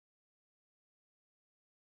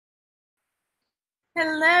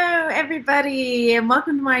Hello, everybody, and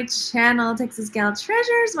welcome to my channel, Texas Gal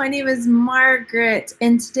Treasures. My name is Margaret,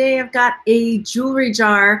 and today I've got a jewelry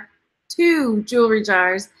jar, 2 jewelry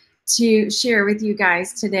jars to share with you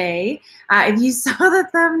guys today. If you saw the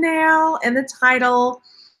thumbnail and the title,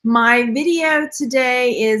 my video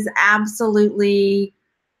today is absolutely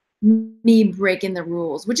me breaking the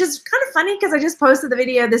rules, which is kind of funny because I just posted the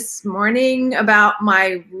video this morning about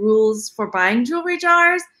my rules for buying jewelry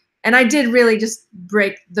jars. And I did really just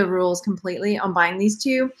break the rules completely on buying these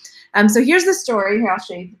 2. So here's the story. Here, I'll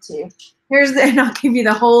show you the 2. And I'll give you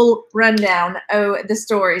the whole rundown of the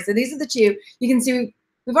story. So these are the 2. You can see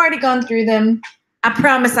we've already gone through them. I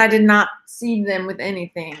promise I did not seed them with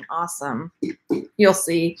anything awesome. You'll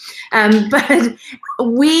see. But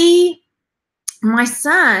my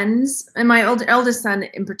sons, and my eldest son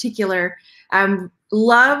in particular,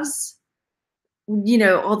 loves, you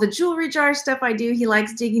know, all the jewelry jar stuff I do. He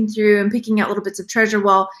likes digging through and picking out little bits of treasure.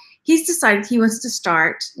 Well, he's decided he wants to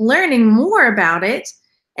start learning more about it.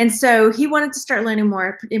 And so he wanted to start learning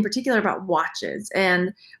more in particular about watches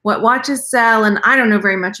and what watches sell. And I don't know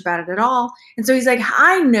very much about it at all. And so he's like,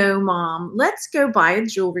 I know, Mom, let's go buy a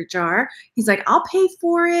jewelry jar. He's like, I'll pay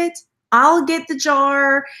for it. I'll get the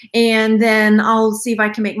jar, and then I'll see if I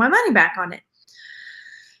can make my money back on it.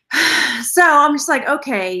 So I'm just like,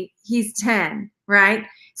 okay, he's 10, right?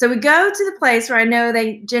 So we go to the place where I know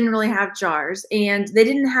they generally have jars, and they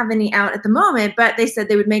didn't have any out at the moment, but they said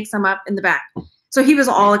they would make some up in the back. So he was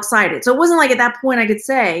all excited. So it wasn't like at that point I could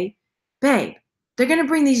say, babe, they're going to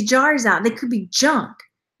bring these jars out. They could be junk,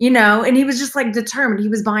 you know? And he was just like determined. He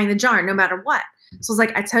was buying the jar no matter what. So I was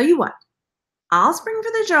like, I tell you what, I'll spring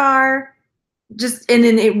for the jar, and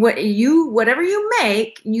then whatever you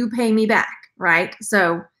make, you pay me back, right?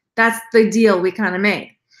 So that's the deal we kind of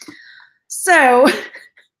made. So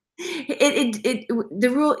the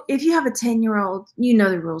rule, if you have a 10-year-old, you know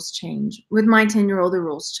the rules change. With my 10-year-old, the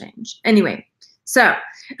rules change. Anyway, so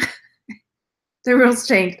the rules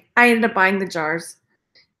changed. I ended up buying the jars.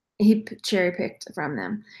 He cherry picked from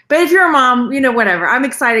them. But if you're a mom, you know, whatever. I'm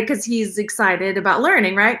excited because he's excited about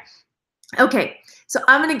learning, right? Okay, so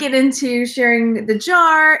I'm going to get into sharing the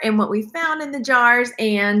jar and what we found in the jars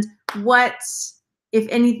and what, if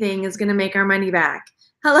anything, is going to make our money back.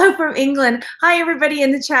 Hello from England. Hi, everybody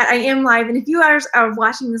in the chat. I am live, and if you are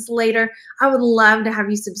watching this later, I would love to have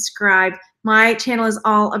you subscribe. My channel is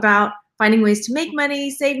all about finding ways to make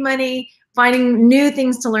money, save money, finding new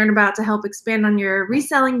things to learn about to help expand on your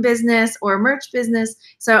reselling business or merch business.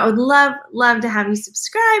 So I would love to have you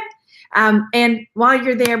subscribe. And while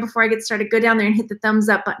you're there, before I get started, go down there and hit the thumbs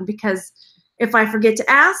up button, because if I forget to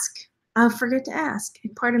ask, I'll forget to ask.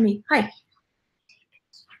 Pardon me. Hi.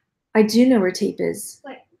 I do know where tape is.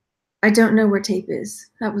 What? I don't know where tape is.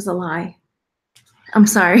 That was a lie. I'm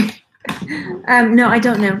sorry. No, I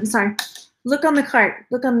don't know. I'm sorry. Look on the cart.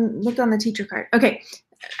 Look on the teacher cart. Okay.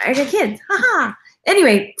 I got kids. Haha.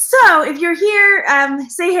 Anyway, so if you're here,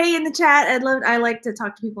 say hey in the chat. I like to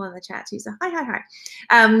talk to people in the chat too. So hi.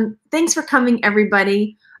 Thanks for coming,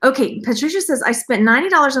 everybody. Okay, Patricia says I spent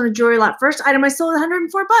 $90 on a jewelry lot. First item I sold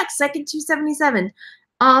 $104. Second $277.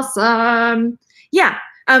 Awesome. Yeah.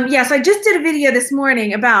 Yeah. So I just did a video this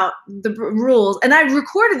morning about the rules, and I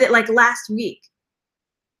recorded it like last week.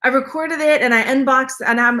 I recorded it and I unboxed,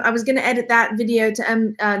 and I was going to edit that video to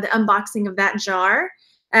the unboxing of that jar.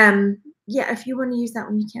 Yeah, if you want to use that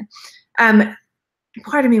one, you can.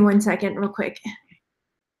 Pardon me 1 second, real quick.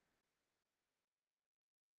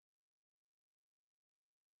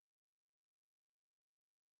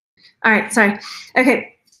 All right, sorry.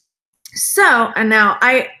 Okay, so and now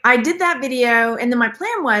I did that video, and then my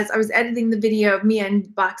plan was I was editing the video of me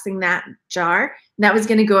unboxing that jar. And that was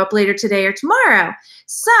going to go up later today or tomorrow.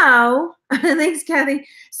 So thanks, Kathy.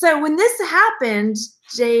 So when this happened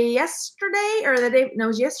yesterday, or the day, no, it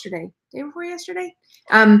was yesterday, day before yesterday.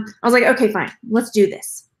 I was like, okay, fine, let's do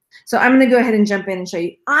this. So I'm going to go ahead and jump in and show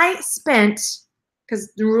you. I spent,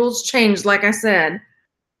 because the rules changed, like I said,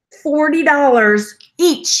 $40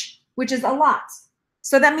 each, which is a lot.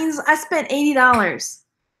 So that means I spent $80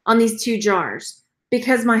 on these 2 jars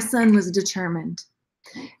because my son was determined.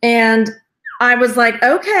 And I was like,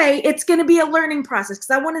 okay, it's going to be a learning process,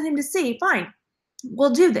 because I wanted him to see, fine,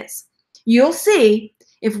 we'll do this. You'll see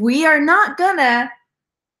if we are not gonna,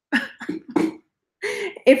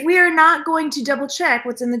 if we are not going to double check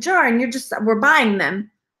what's in the jar and we're buying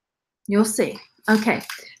them, you'll see. Okay,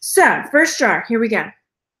 so first jar, here we go.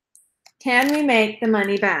 Can we make the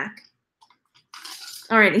money back?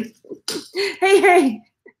 Alrighty. Hey.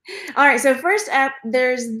 All right, so first up,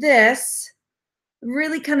 there's this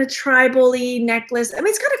really kind of tribal-y necklace. I mean,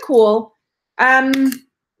 it's kind of cool.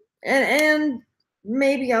 And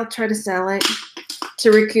maybe I'll try to sell it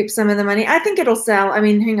to recoup some of the money. I think it'll sell. I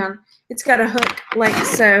mean, hang on. It's got a hook like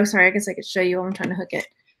so. Sorry, I guess I could show you while I'm trying to hook it.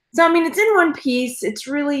 So, I mean, it's in one piece. It's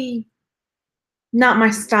really not my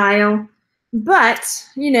style, but,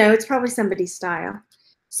 you know, it's probably somebody's style.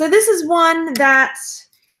 So this is one that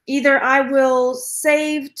either I will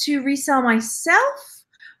save to resell myself,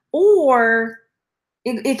 or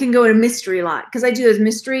it can go in a mystery lot, because I do those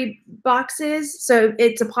mystery boxes. So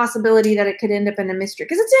it's a possibility that it could end up in a mystery,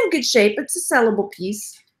 because it's in good shape. It's a sellable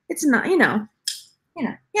piece. It's not, yeah.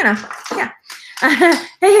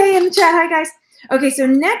 Hey, in the chat. Hi, guys. Okay, so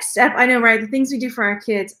next step, I know, right? The things we do for our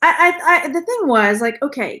kids. The thing was like,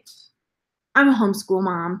 okay, I'm a homeschool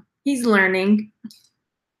mom. He's learning.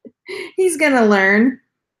 He's gonna learn.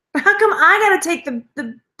 But how come I gotta take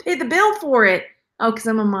pay the bill for it? Oh, because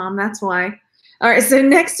I'm a mom. That's why. All right. So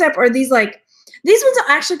next step are these ones will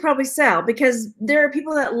actually probably sell, because there are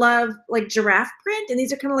people that love like giraffe print, and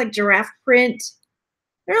these are kind of like giraffe print.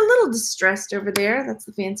 They're a little distressed over there. That's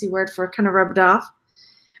the fancy word for kind of rubbed off.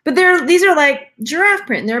 But these are like giraffe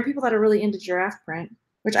print. And there are people that are really into giraffe print,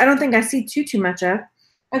 which I don't think I see too much of.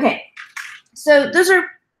 Okay, so those are,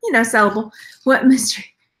 sellable. What mystery?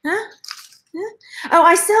 Huh? Oh,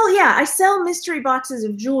 I sell mystery boxes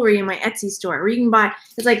of jewelry in my Etsy store, where you can buy.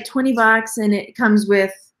 It's like $20, and it comes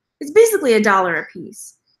with. It's basically $1 a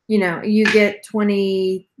piece. You get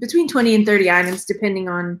between 20 and 30 items, depending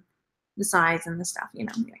on the size and the stuff.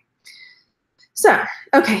 Anyway. So,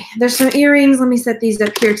 okay, there's some earrings. Let me set these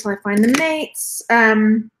up here till I find the mates.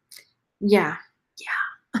 Yeah.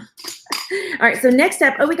 All right, so next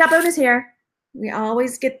step. Oh, we got bonus hair. We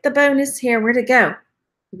always get the bonus hair. Where'd it go?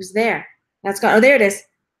 It was there. That's gone. Oh, there it is.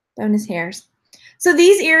 Bonus hairs. So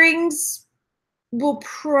these earrings will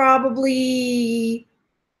probably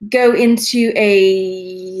go into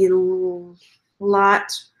a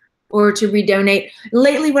lot or to redonate.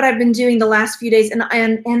 Lately, what I've been doing the last few days, and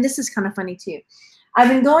this is kind of funny too. I've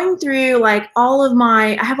been going through like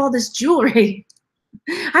I have all this jewelry.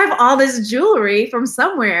 I have all this jewelry from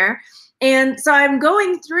somewhere. And so I'm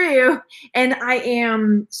going through and I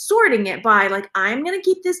am sorting it by like, I'm going to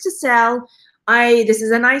keep this to sell. This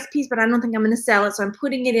is a nice piece, but I don't think I'm going to sell it. So I'm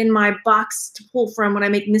putting it in my box to pull from when I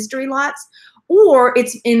make mystery lots, or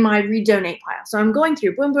it's in my redonate pile. So I'm going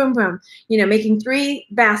through, boom, boom, boom, making 3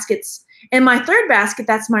 baskets. And my 3rd basket,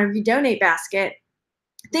 that's my redonate basket.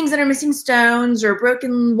 Things that are missing stones or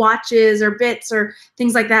broken watches or bits or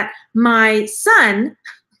things like that. My son,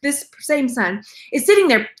 this same son, is sitting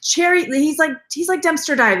there he's like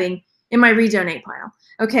dumpster diving in my redonate pile.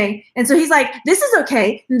 Okay. And so he's like, this is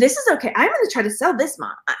okay. This is okay. I'm going to try to sell this,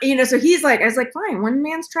 Mom. So he's like, I was like, fine. One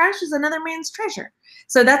man's trash is another man's treasure.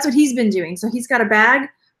 So that's what he's been doing. So he's got a bag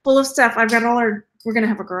full of stuff. We're going to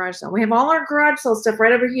have a garage sale. We have all our garage sale stuff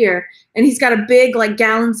right over here. And he's got a big like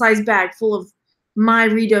gallon-sized bag full of my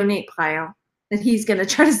redonate pile that he's going to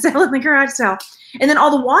try to sell in the garage sale. And then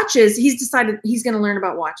all the watches, he's decided he's going to learn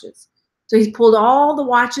about watches. So he's pulled all the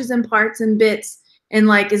watches and parts and bits and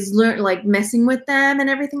like is messing with them and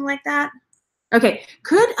everything like that. Okay,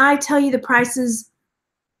 could I tell you the prices?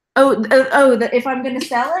 If I'm going to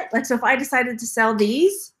sell it, like, so if I decided to sell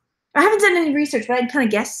these, I haven't done any research, but I'd kind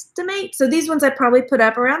of guesstimate. So these ones I'd probably put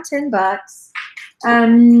up around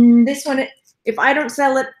 $10. This one, if I don't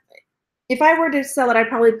sell it, if I were to sell it, I'd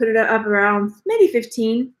probably put it up around maybe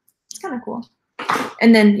 15. It's kind of cool.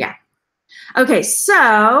 And then, yeah. Okay,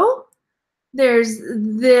 so there's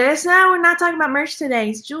this. Now we're not talking about merch today.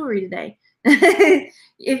 It's jewelry today.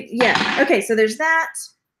 Okay, so there's that.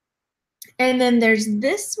 And then there's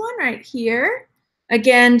this one right here.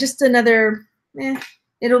 Again, just another,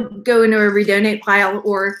 it'll go into a redonate pile,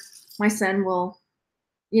 or my son will,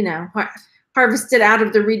 harvest it out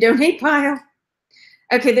of the redonate pile.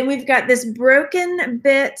 Okay, then we've got this broken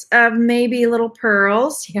bit of maybe little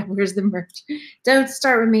pearls. Yeah, where's the merch? Don't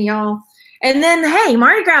start with me, y'all. And then, hey,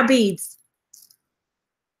 Mardi Gras beads.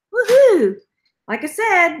 Woohoo! Like I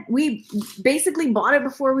said, we basically bought it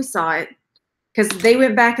before we saw it, because they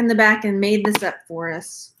went back in the back and made this up for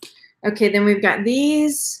us. Okay, then we've got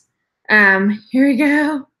these. Here we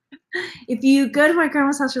go. If you go to my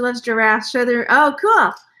grandma's house, she loves giraffes. Show their, oh,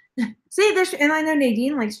 cool. See, there's, and I know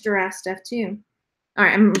Nadine likes giraffe stuff too. All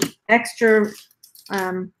right, I'm extra,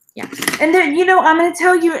 yeah. And then, I'm going to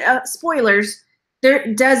tell you, spoilers,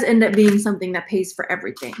 there does end up being something that pays for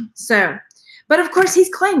everything. So, but of course he's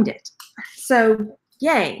claimed it. So,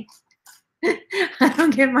 yay. I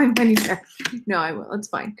don't get my money back. No, I will. It's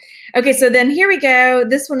fine. Okay, so then here we go.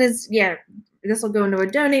 This one is, this will go into a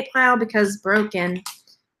donate pile because broken.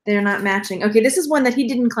 They're not matching. Okay, this is one that he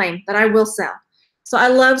didn't claim that I will sell. So I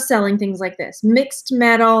love selling things like this. Mixed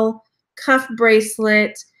metal, cuff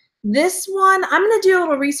bracelet. This one, I'm going to do a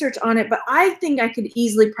little research on it, but I think I could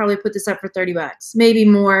easily probably put this up for 30 bucks, maybe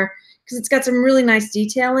more, because it's got some really nice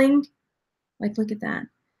detailing. Like, look at that.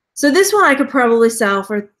 So this one I could probably sell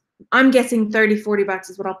for, I'm guessing 30, 40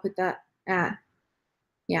 bucks is what I'll put that at.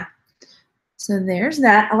 Yeah. So there's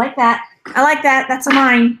that. I like that. I like that. That's a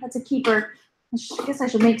mine. That's a keeper. I guess I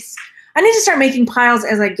should make, I need to start making piles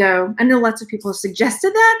as I go. I know lots of people have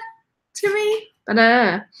suggested that to me,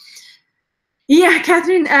 but yeah,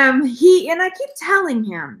 Catherine, I keep telling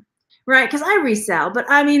him, right, because I resell, but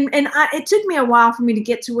I mean, it took me a while for me to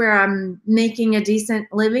get to where I'm making a decent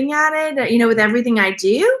living at it, you know, with everything I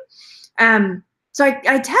do. So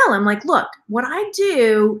I tell him, like, look, what I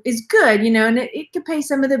do is good, you know, and it could pay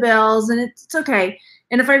some of the bills, and it's okay.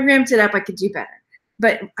 And if I ramped it up, I could do better.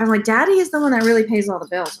 But I'm like, Daddy is the one that really pays all the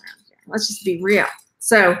bills around here. Let's just be real.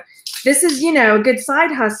 So this is, you know, a good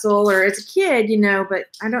side hustle, or as a kid, you know, but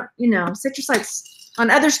I don't, you know, set your sights on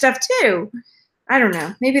other stuff too. I don't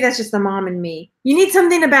know. Maybe that's just the mom in me. You need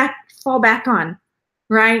something to fall back on,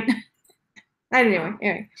 right?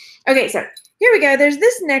 Anyway. Okay, so here we go. There's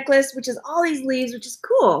this necklace, which is all these leaves, which is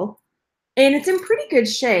cool. And it's in pretty good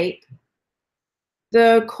shape.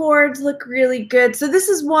 The cords look really good. So this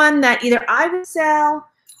is one that either I would sell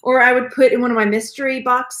or I would put in one of my mystery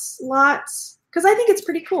box lots because I think it's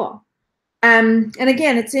pretty cool. And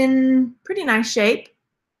again, it's in pretty nice shape.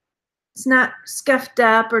 It's not scuffed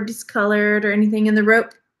up or discolored or anything. And the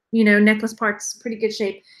rope, you know, necklace part's pretty good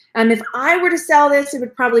shape. If I were to sell this, it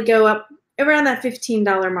would probably go up around that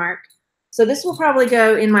 $15 mark. So this will probably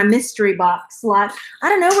go in my mystery box slot. I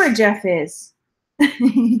don't know where Jeff is.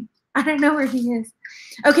 I don't know where he is.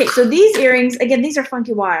 Okay, so these earrings, again, these are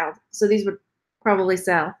Funky Wild. So these would probably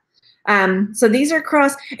sell. So these are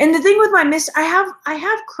cross. And the thing with my I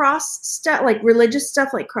have cross stuff, like religious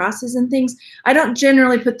stuff, like crosses and things. I don't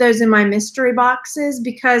generally put those in my mystery boxes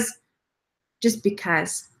just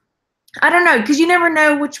because. I don't know, because you never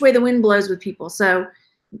know which way the wind blows with people. So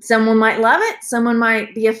someone might love it. Someone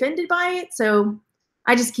might be offended by it. So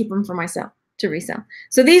I just keep them for myself to resell.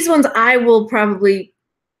 So these ones I will probably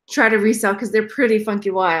try to resell because they're pretty funky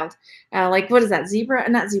wild. Like, what is that? Zebra?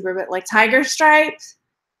 Not zebra, but like tiger stripes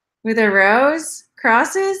with a rose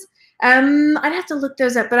crosses. I'd have to look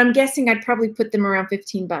those up, but I'm guessing I'd probably put them around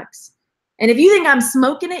 15 bucks. And if you think I'm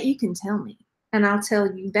smoking it, you can tell me. And I'll tell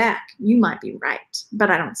you back. You might be right, but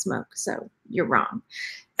I don't smoke, so you're wrong.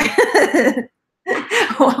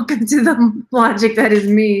 Welcome to the logic that is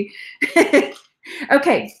me.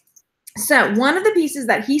 Okay, so one of the pieces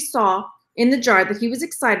that he saw in the jar that he was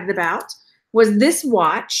excited about was this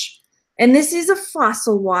watch. And this is a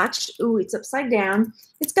fossil watch. Ooh, it's upside down.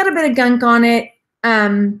 It's got a bit of gunk on it.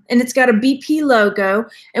 And it's got a BP logo.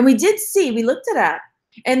 And we looked it up.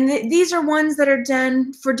 And these are ones that are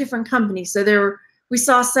done for different companies. So we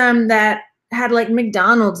saw some that had like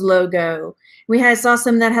McDonald's logo. We saw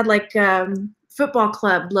some that had like football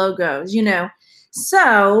club logos, you know.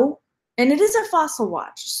 So, and it is a fossil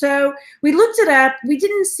watch. So we looked it up. We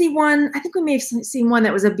didn't see one. I think we may have seen one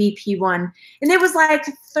that was a BP one. And it was like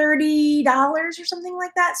 $30 or something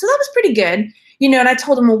like that. So that was pretty good. You know, and I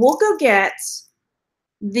told him, well, we'll go get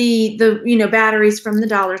the you know, batteries from the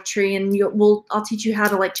Dollar Tree, and I'll teach you how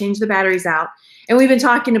to like change the batteries out. And we've been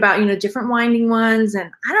talking about, you know, different winding ones,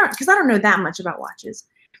 and because I don't know that much about watches.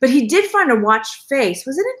 But he did find a watch face.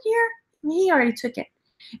 Was it in here? He already took it.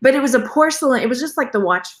 But it was a porcelain. It was just like the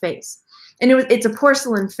watch face, and it's a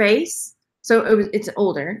porcelain face. So it's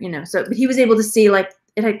older, you know. So but he was able to see like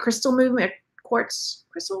it had crystal movement, quartz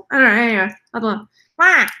crystal. I don't know.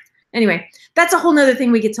 Anyway, that's a whole nother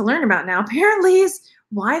thing we get to learn about now. Apparently, is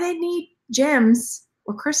why they need gems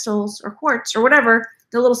or crystals or quartz or whatever,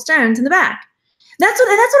 the little stones in the back. That's what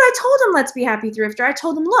I told him. Let's Be Happy Thrifter. I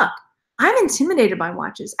told him, look, I'm intimidated by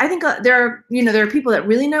watches. I think there are people that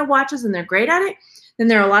really know watches and they're great at it. Then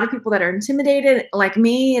there are a lot of people that are intimidated like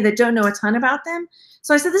me that don't know a ton about them.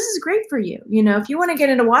 So I said, this is great for you. You know, if you want to get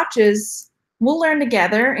into watches, we'll learn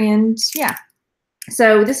together. And yeah,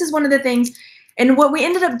 so this is one of the things. And what we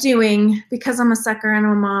ended up doing, because I'm a sucker and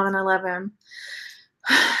I'm a mom and I love him,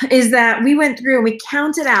 is that we went through and we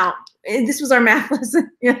counted out. This was our math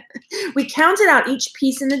lesson. We counted out each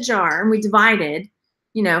piece in the jar and we divided,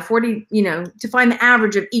 you know, 40, you know, to find the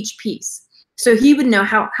average of each piece. So he would know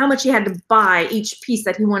how much he had to buy each piece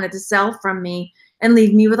that he wanted to sell from me and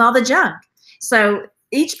leave me with all the junk. So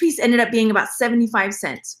each piece ended up being about 75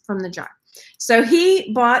 cents from the jar. So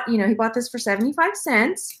he bought this for 75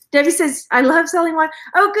 cents. Debbie says, I love selling wine.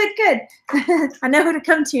 Oh, good. I know who to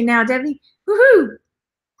come to now, Debbie. Woohoo.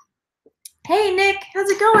 Hey, Nick, how's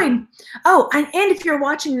it going? Oh, and if you're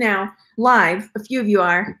watching now live, a few of you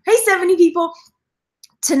are. Hey, 70 people.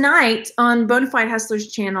 Tonight on Bonafide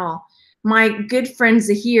Hustlers channel, my good friend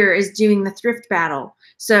Zahir is doing the thrift battle.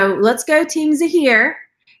 So let's go Team Zahir.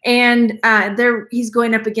 And he's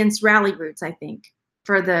going up against Rally Roots, I think.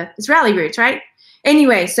 It's Rally Roots, right?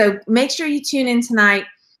 Anyway, so make sure you tune in tonight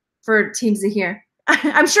for Team Zahir.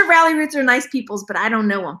 I'm sure Rally Roots are nice peoples, but I don't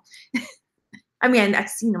know them. I mean, I've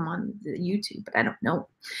seen them on the YouTube, but I don't know.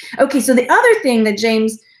 Okay, so the other thing that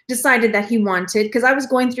James decided that he wanted, because I was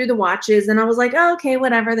going through the watches and I was like, oh, okay,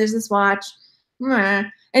 whatever, there's this watch.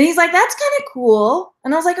 And he's like, that's kind of cool.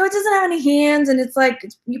 And I was like, oh, it doesn't have any hands. And it's like,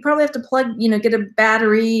 you probably have to plug, get a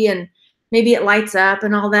battery and maybe it lights up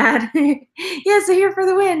and all that. Yeah, so here for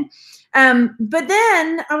the win. But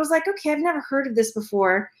then I was like, okay, I've never heard of this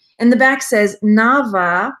before. And the back says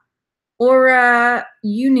Nava Aura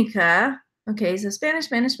Unica. Okay, so Spanish,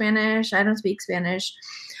 Spanish, Spanish. I don't speak Spanish.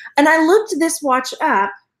 And I looked this watch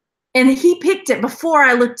up, and he picked it before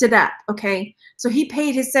I looked it up, okay? So he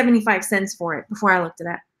paid his 75 cents for it before I looked it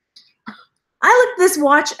up. I looked this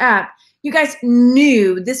watch up. You guys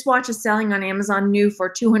knew this watch is selling on Amazon new for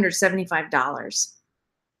 $275.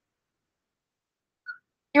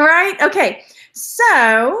 Right? Okay,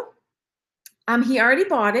 so he already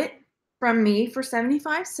bought it from me for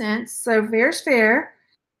 75 cents, so fair's fair.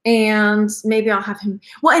 And maybe I'll have him.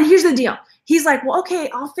 Well, and here's the deal. He's like, well, okay,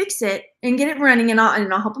 I'll fix it and get it running, and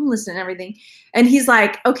I'll help him listen and everything. And he's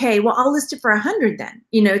like, okay, well, I'll list it for 100 then.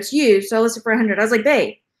 It's you, so I'll list it for 100. I was like,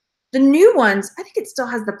 babe, the new ones, I think it still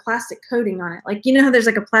has the plastic coating on it. Like, you know how there's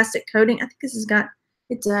like a plastic coating? I think this has got,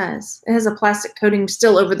 it does. It has a plastic coating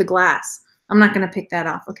still over the glass. I'm not going to pick that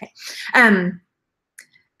off. Okay.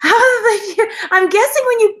 I'm guessing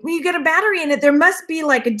when you get a battery in it, there must be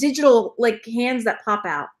like a digital, like hands that pop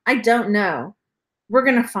out. I don't know. We're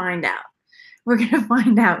going to find out. We're going to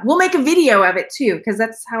find out. We'll make a video of it too, because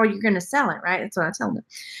that's how you're going to sell it, right? That's what I told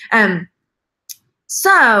him.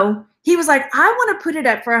 So he was like, I want to put it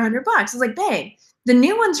up for $100. I was like, babe, the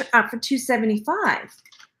new ones are up for $275. I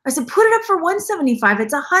said, put it up for $175.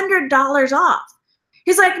 It's $100 off.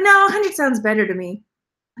 He's like, no, 100 sounds better to me.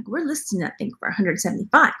 Like, we're listing that thing for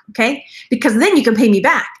 175, okay? Because then you can pay me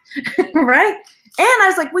back, right? And I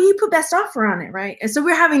was like, well, you put best offer on it, right? And so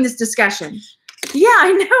we're having this discussion. Yeah,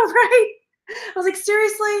 I know, right? I was like,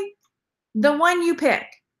 seriously? The one you pick.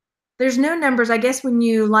 There's no numbers. I guess when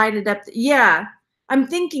you light it up, yeah. I'm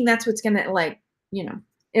thinking that's what's gonna, like,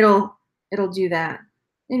 it'll do that.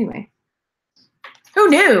 Anyway. Who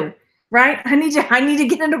knew? Right? I need to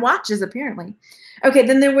get into watches, apparently. Okay,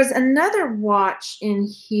 then there was another watch in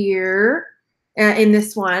here, in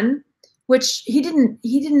this one, which he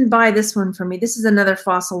didn't buy this one for me. This is another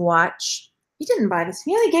Fossil watch. He didn't buy this.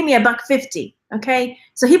 He only gave me $1.50. Okay,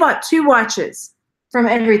 so he bought 2 watches from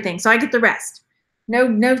everything, so I get the rest. No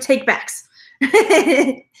takebacks.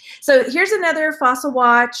 So here's another Fossil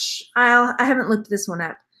watch. I haven't looked this one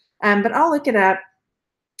up, but I'll look it up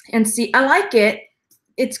and see. I like it.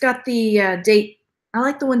 It's got the date. I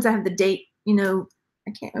like the ones that have the date.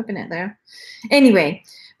 I can't open it though. Anyway,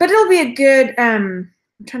 but it'll be a good, I'm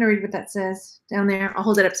trying to read what that says down there. I'll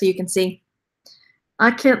hold it up so you can see. I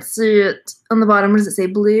can't see it on the bottom. What does it say?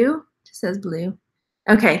 Blue? It says blue.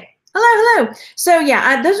 Okay. Hello. So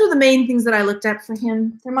yeah, those were the main things that I looked up for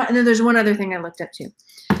him. And then there's one other thing I looked up too.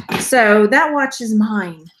 So that watch is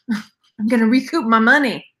mine. I'm going to recoup my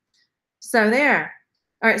money. So there.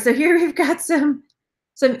 All right. So here we've got some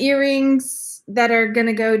earrings that are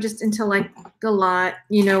gonna go just into like the lot,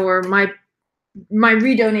 or my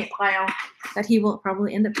redonate pile that he will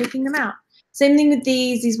probably end up picking them out. Same thing with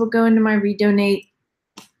these. These will go into my redonate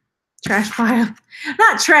trash pile.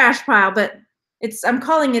 Not trash pile, but I'm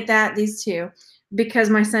calling it that, these two, because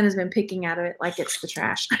my son has been picking out of it like it's the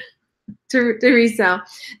trash to resell.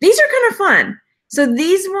 These are kind of fun. So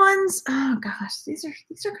these ones, oh gosh, these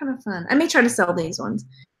are kind of fun. I may try to sell these ones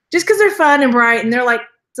just because they're fun and bright, and they're like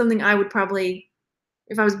something I would probably,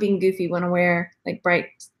 if I was being goofy, want to wear, like bright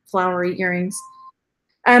flowery earrings.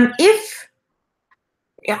 I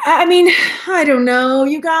don't know,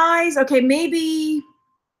 you guys. Okay, maybe,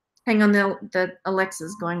 hang on, the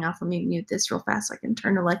Alexa's going off. Let me mute this real fast so I can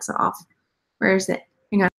turn Alexa off. Where is it?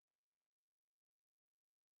 Hang on.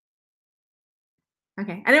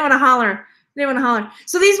 Okay, I didn't want to holler.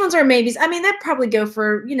 So these ones are maybes. I mean, they'd probably go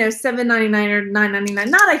for, $7.99 or $9.99.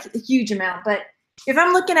 Not a huge amount, but if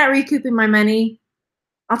I'm looking at recouping my money,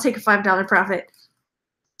 I'll take a $5 profit.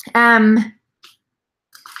 I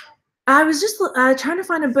was just trying to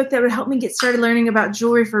find a book that would help me get started learning about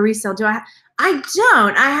jewelry for resale. I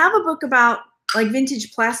don't. I have a book about like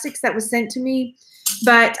vintage plastics that was sent to me,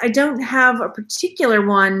 but I don't have a particular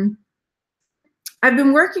one. I've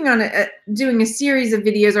been working on doing a series of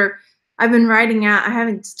videos, or I've been writing out. I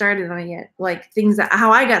haven't started on it yet, like things that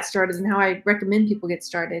how I got started and how I recommend people get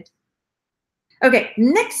started. Okay,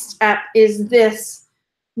 next up is this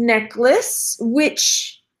necklace,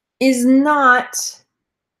 which is not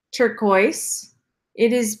turquoise.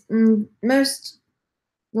 It is most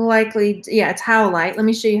likely, yeah, it's howlite. Let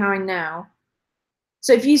me show you how I know.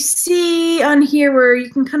 So if you see on here where you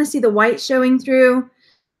can kind of see the white showing through,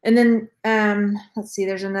 and then let's see,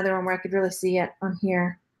 there's another one where I could really see it on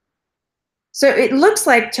here. So it looks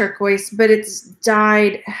like turquoise, but it's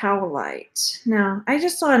dyed howlite. Now, I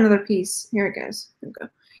just saw another piece. Here it goes. Here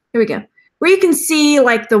we go. Where you can see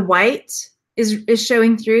like the white is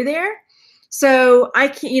showing through there. So I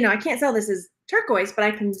can't sell this as turquoise, but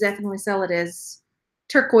I can definitely sell it as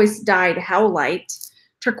turquoise dyed howlite,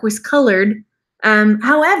 turquoise colored.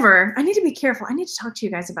 However, I need to be careful. I need to talk to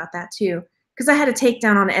you guys about that too, because I had a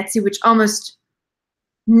takedown on Etsy, which almost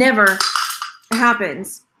never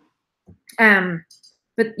happens.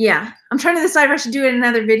 But yeah, I'm trying to decide if I should do it in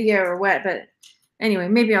another video or what, but anyway,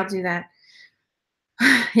 maybe I'll do that.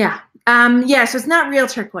 Yeah. Yeah, so it's not real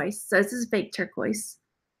turquoise. So this is fake turquoise.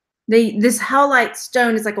 This howlite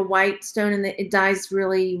stone is like a white stone, and it dyes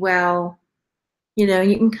really well. You know,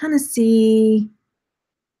 you can kind of see,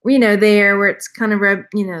 you know, there where it's kind of red,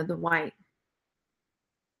 you know, the white.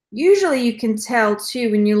 Usually you can tell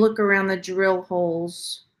too when you look around the drill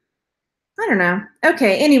holes. I don't know.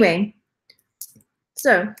 Okay, anyway.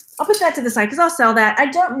 So I'll put that to the side because I'll sell that. I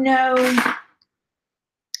don't know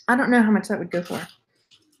how much that would go for.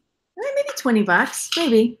 Maybe 20 bucks.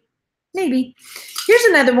 Maybe. Here's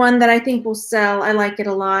another one that I think will sell. I like it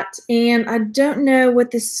a lot. And I don't know what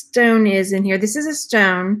this stone is in here. This is a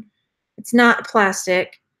stone. It's not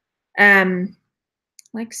plastic.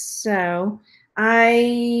 Like so.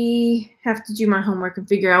 I have to do my homework and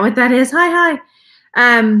figure out what that is. Hi.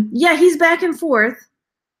 Yeah, he's back and forth.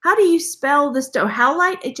 How do you spell this stone?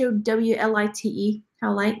 Howlite? H-O-W-L-I-T-E.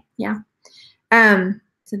 Howlite, yeah.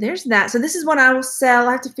 So there's that. So this is what I will sell.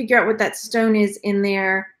 I have to figure out what that stone is in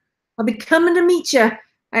there. I'll be coming to meet you.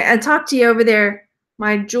 I talked to you over there,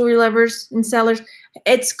 my jewelry lovers and sellers.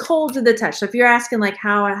 It's cold to the touch. So if you're asking like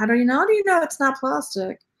how do you know? How do you know it's not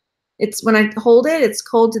plastic? It's when I hold it, it's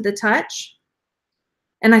cold to the touch.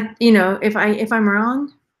 And if I'm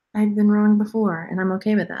wrong, I've been wrong before, and I'm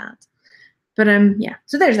okay with that. But yeah,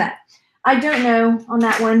 so there's that. I don't know on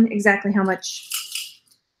that one exactly how much.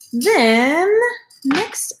 Then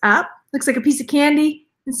next up, looks like a piece of candy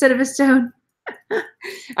instead of a stone. All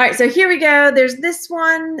right, so here we go. There's this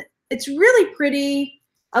one. It's really pretty.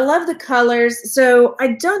 I love the colors. So I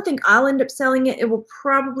don't think I'll end up selling it. It will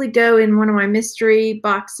probably go in one of my mystery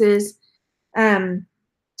boxes. I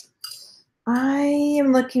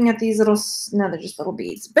am looking at these little, no, they're just little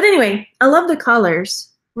beads. But anyway, I love the colors.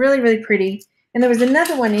 Really, really pretty. And there was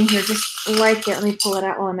another one in here just like it. Let me pull it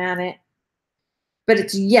out while I'm at it. But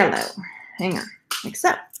it's yellow. Hang on. Like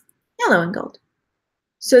so. Yellow and gold.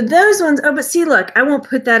 So those ones, oh, but see, look, I won't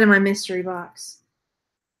put that in my mystery box.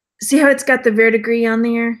 See how it's got the verdigris on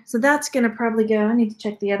there? So that's going to probably go. I need to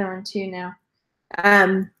check the other one too now.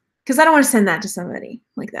 Because I don't want to send that to somebody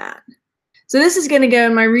like that. So this is going to go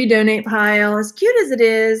in my redonate pile. As cute as it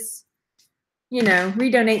is, you know,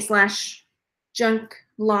 redonate / junk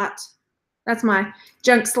lot. That's my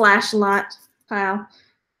junk / lot pile.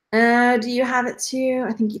 Do you have it too?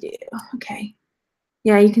 I think you do. Okay.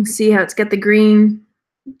 Yeah, you can see how it's got the green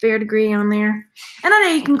verdigris on there. And I know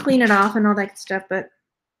you can clean it off and all that stuff, but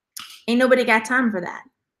ain't nobody got time for that.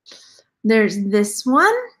 There's this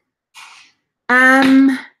one.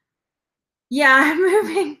 Yeah, I'm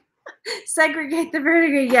moving. Segregate the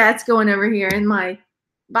verdigris. Yeah, it's going over here in my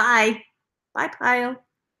bye pile.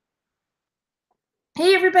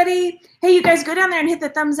 Hey, everybody. Hey, you guys, go down there and hit the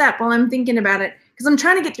thumbs up while I'm thinking about it, because I'm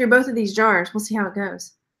trying to get through both of these jars. We'll see how it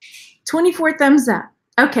goes. 24 thumbs up.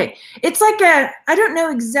 Okay. It's like I don't know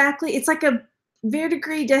exactly. It's like a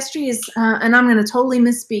verdigris d'Estrée is, and I'm going to totally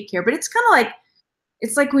misspeak here, but it's kind of like,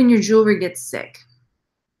 it's like when your jewelry gets sick.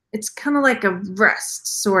 It's kind of like a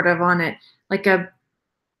rust sort of on it. Like a,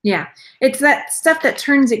 yeah. It's that stuff that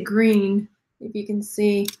turns it green. If you can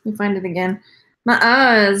see. Let me find it again. My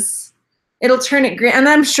eyes. It'll turn it green. And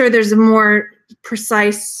I'm sure there's a more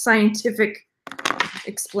precise scientific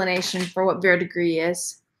explanation for what verdigris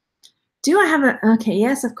is. Do I have a, okay,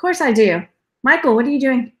 yes, of course I do. Michael, what are you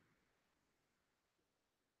doing?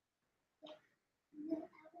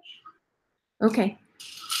 Okay.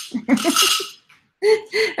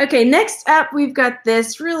 Okay, next up we've got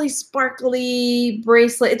this really sparkly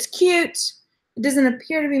bracelet. It's cute. It doesn't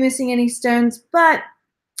appear to be missing any stones, but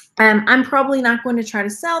I'm probably not going to try to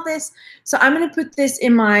sell this. So I'm going to put this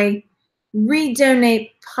in my redonate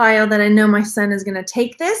pile that I know my son is going to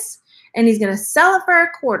take this and he's going to sell it for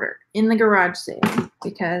a quarter in the garage sale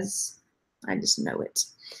because I just know it.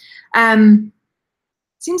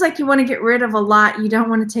 Seems like you want to get rid of a lot. You don't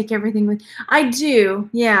want to take everything with. I do,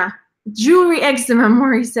 yeah. Jewelry eczema,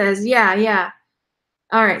 Maury says. Yeah, yeah.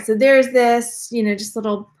 All right, so there's this, you know, just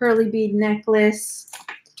little pearly bead necklace.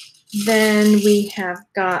 Then we have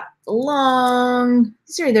got long,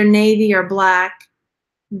 these are either navy or black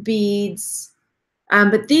beads.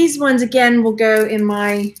 But these ones, again, will go in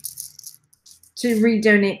my to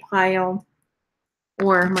redonate pile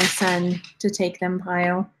or my son to take them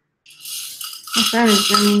pile. My phone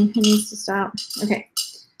is ringing. He needs to stop. Okay.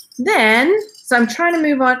 Then, so I'm trying to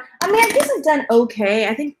move on. I mean, I guess I've done okay.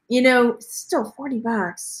 I think, you know, still 40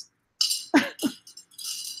 bucks.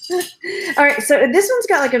 All right, so this one's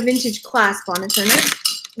got like a vintage clasp on it, isn't it?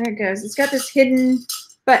 There it goes. It's got this hidden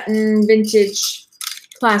button vintage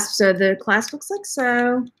clasp. So the clasp looks like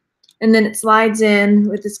so. And then it slides in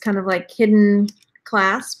with this kind of like hidden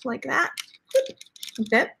clasp like that. Like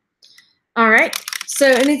that. All right. So,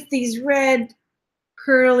 and it's these red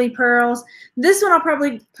curly pearls. This one I'll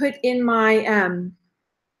probably put in my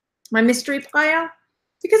my mystery pile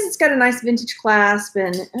because it's got a nice vintage clasp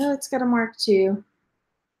and oh, it's got a mark too.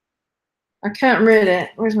 I can't read it.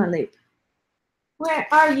 Where's my loop? Where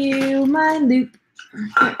are you, my loop?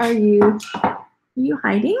 Where are you? Are you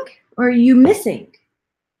hiding or are you missing?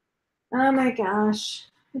 Oh my gosh.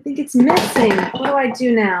 I think it's missing. What do I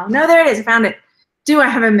do now? No, there it is. I found it. Do I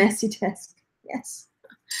have a messy desk? Yes.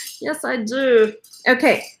 Yes, I do.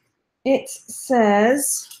 Okay. It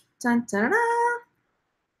says, dun, dun, dun,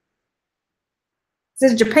 it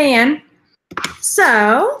says Japan.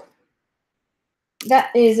 So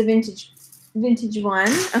that is a vintage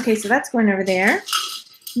one. Okay, so that's going over there.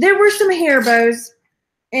 There were some hair bows,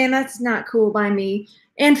 and that's not cool by me.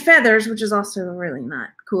 And feathers, which is also really not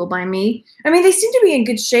cool by me. I mean, they seem to be in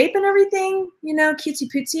good shape and everything, you know, cutesy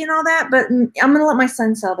pootsy and all that, but I'm going to let my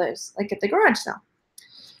son sell those, like at the garage sale.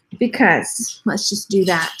 Because let's just do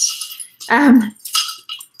that.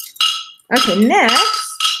 Okay,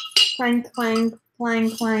 next, clang, clang,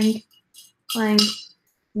 clang, clang, clang.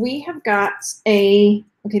 We have got a,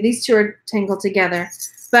 okay, these two are tangled together,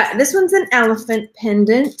 but this one's an elephant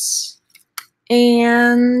pendant,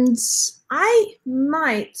 and I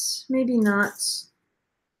might, maybe not.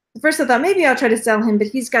 At first I thought maybe I'll try to sell him, but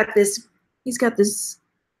he's got this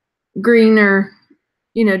green or,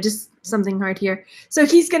 you know, just something right here. So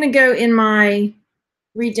he's going to go in my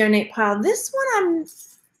redonate pile. This one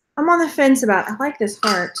I'm on the fence about. I like this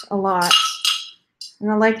heart a lot.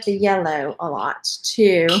 And I like the yellow a lot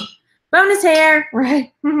too. Bonus hair,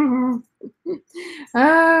 right?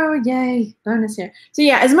 Oh, yay. Bonus hair. So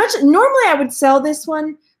yeah, as much, normally I would sell this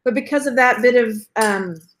one, but because of that bit of,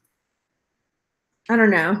 I don't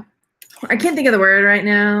know. I can't think of the word right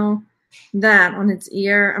now. That on its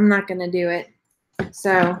ear, I'm not going to do it.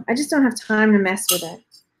 So I just don't have time to mess with it.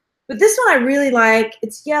 But this one I really like.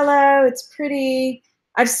 It's yellow. It's pretty.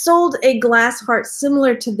 I've sold a glass heart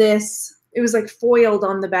similar to this. It was like foiled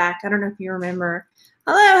on the back. I don't know if you remember.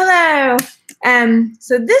 Hello, hello.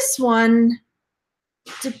 So this one,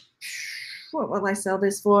 what will I sell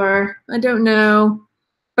this for? I don't know.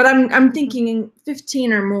 But I'm thinking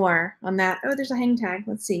 15 or more on that. Oh, there's a hang tag.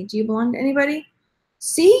 Let's see. Do you belong to anybody?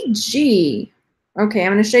 CG. Okay,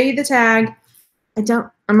 I'm going to show you the tag. I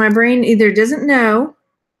don't, my brain either doesn't know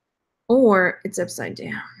or it's upside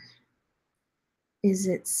down. Is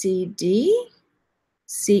it CD?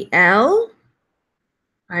 CL?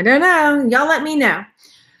 I don't know. Y'all let me know.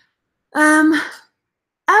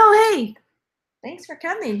 Oh, hey. Thanks for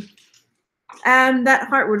coming. That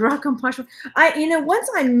heart would rock on Poshmark. You know, once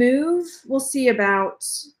I move, we'll see about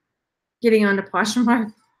getting onto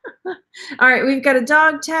Poshmark. All right, we've got a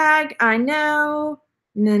dog tag. I know.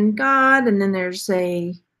 And then God, and then there's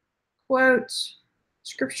a quote,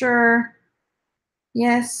 scripture.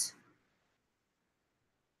 Yes.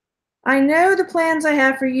 I know the plans I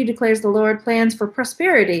have for you, declares the Lord, plans for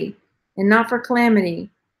prosperity and not for calamity,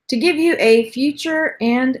 to give you a future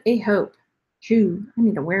and a hope. Phew, I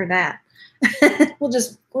need to wear that. we'll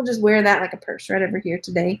just wear that like a purse right over here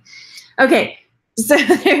today. Okay, so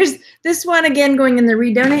there's this one again going in the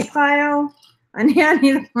redonate pile. I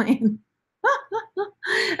need a plan.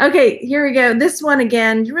 Okay, here we go. This one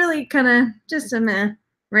again, really kind of just a meh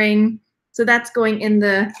ring. So that's going in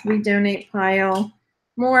the redonate pile.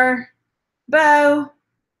 More bow.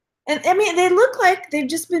 And I mean, they look like they've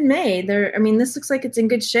just been made. I mean, this looks like it's in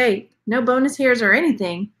good shape. No bonus hairs or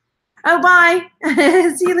anything. Oh, bye.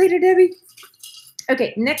 See you later, Debbie.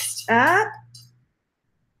 Okay, next up.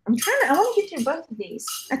 I want to get through both of these.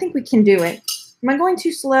 I think we can do it. Am I going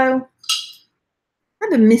too slow? I've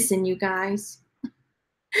been missing you guys.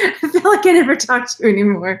 I feel like I never talk to you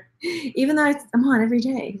anymore, even though I'm on every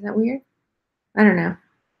day. Is that weird? I don't know.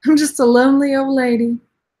 I'm just a lonely old lady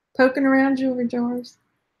poking around jewelry jars.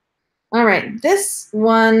 All right, this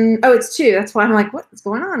one, oh, it's two. That's why I'm like, what's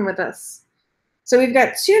going on with us? So we've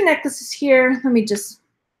got two necklaces here. Let me just,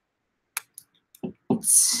 it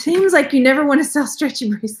seems like you never want to sell stretchy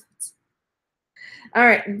bracelets. All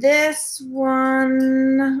right, this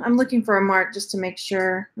one, I'm looking for a mark just to make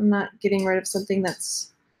sure I'm not getting rid of something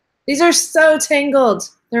that's, these are so tangled.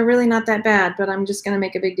 They're really not that bad, but I'm just going to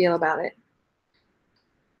make a big deal about it.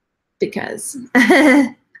 Because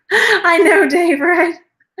I know, Dave, right?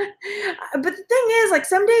 But the thing is, like,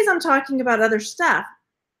 some days I'm talking about other stuff.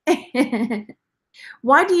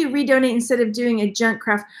 Why do you redonate instead of doing a junk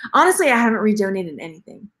craft? Honestly, I haven't redonated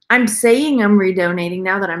anything. I'm saying I'm redonating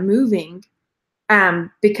now that I'm moving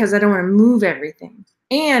because I don't want to move everything.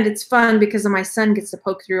 And it's fun because my son gets to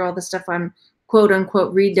poke through all the stuff I'm quote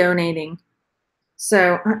unquote redonating.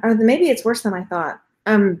 So maybe it's worse than I thought.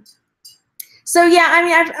 So yeah, I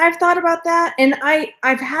mean, I've thought about that, and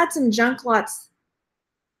I've had some junk lots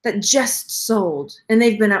that just sold, and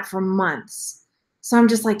they've been up for months. So I'm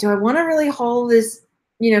just like, do I want to really haul this,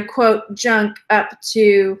 you know, quote, junk up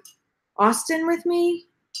to Austin with me,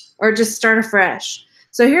 or just start afresh?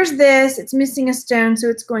 So here's this. It's missing a stone, so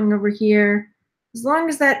it's going over here. As long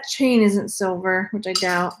as that chain isn't silver, which I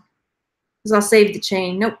doubt, because I'll save the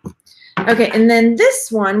chain. Nope. Okay, and then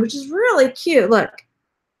this one, which is really cute. Look,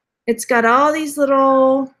 it's got all these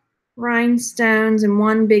little rhinestones and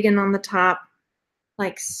one big one on the top,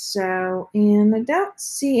 like so. And I don't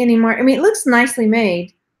see any mark. I mean, it looks nicely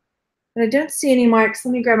made, but I don't see any marks.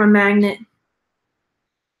 Let me grab a magnet.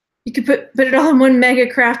 You could put it all in one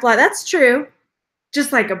mega craft lot. That's true.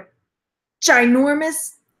 Just like a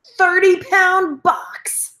ginormous 30-pound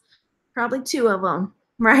box. Probably two of them,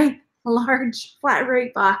 right? A large flat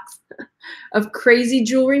rate box of crazy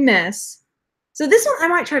jewelry mess. So this one I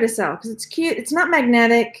might try to sell because it's cute. It's not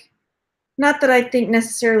magnetic. Not that I think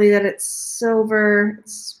necessarily that it's silver.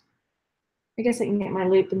 I guess I can get my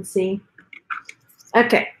loop and see.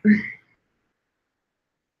 Okay.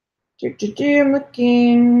 I'm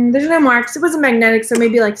looking. There's no marks. It wasn't magnetic, so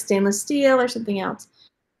maybe like stainless steel or something else.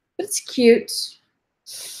 But it's cute.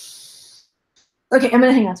 Okay, I'm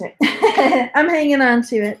gonna hang on to it. I'm hanging on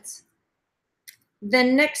to it.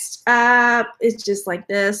 Then next up is just like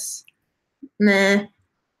this. Meh.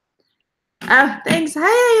 Oh, thanks. Hey,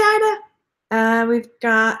 Ida. We've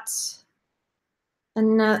got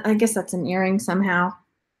another. I guess that's an earring somehow,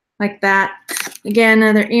 like that. Again,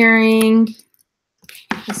 another earring.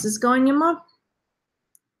 This is going in my.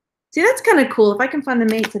 See, that's kind of cool. If I can find the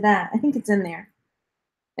mate to that, I think it's in there.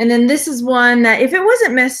 And then this is one that if it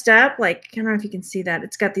wasn't messed up, like, I don't know if you can see that.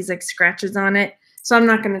 It's got these like scratches on it. So I'm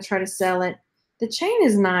not going to try to sell it. The chain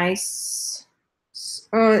is nice.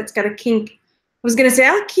 Oh, it's got a kink. I was going to say,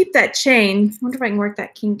 I'll keep that chain. I wonder if I can work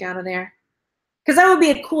that kink out of there. Because that would be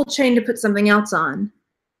a cool chain to put something else on.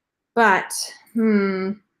 But, I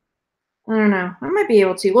don't know. I might be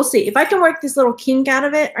able to. We'll see. If I can work this little kink out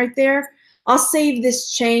of it right there, I'll save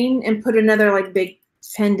this chain and put another like big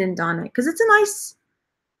pendant on it. Because it's a nice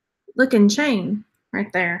looking chain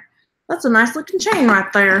right there. That's a nice looking chain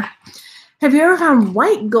right there. Have you ever found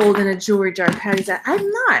white gold in a jewelry jar, Patty? I've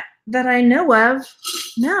not, that I know of.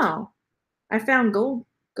 No. I found gold.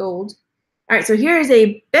 All right, so here is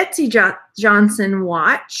a Betsy Johnson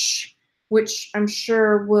watch, which I'm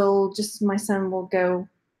sure my son will go,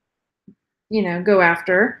 go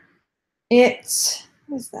after. What is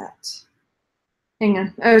that? Hang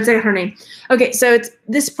on. Oh, it's her name. Okay, so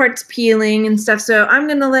this part's peeling and stuff. So I'm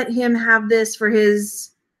going to let him have this for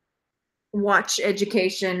his watch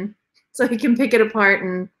education so he can pick it apart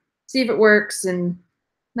and see if it works and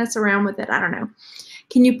mess around with it. I don't know.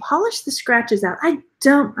 Can you polish the scratches out? I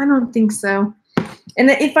don't think so. And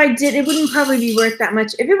if I did, it wouldn't probably be worth that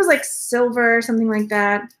much. If it was like silver or something like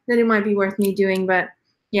that, then it might be worth me doing. But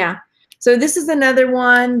yeah. So this is another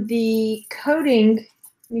one. The coating,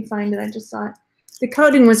 let me find it. I just saw it. The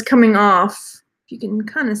coating was coming off. If you can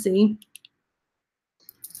kind of see.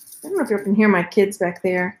 I don't know if you can hear my kids back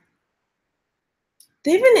there.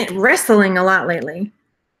 They've been wrestling a lot lately.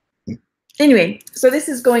 Anyway, so this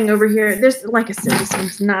is going over here. Like I said, this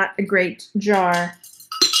one's not a great jar.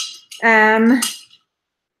 I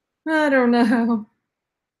don't know.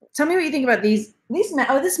 Tell me what you think about these.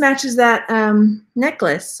 This matches that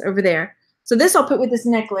necklace over there. So this I'll put with this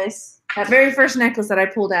necklace. That very first necklace that I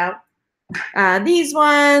pulled out. These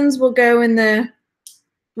ones will go in the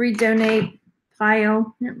redonate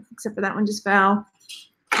pile. Yep, except for that one just fell.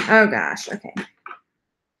 Oh gosh, okay.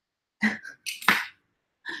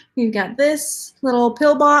 We've got this little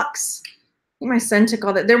pill box. I think my son took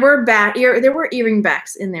all that. There were earring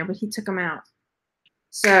backs in there, but he took them out.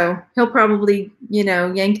 So he'll probably, you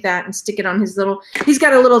know, yank that and stick it on his little, he's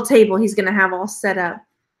got a little table he's going to have all set up.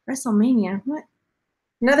 WrestleMania, what?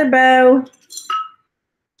 Another bow.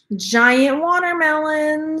 Giant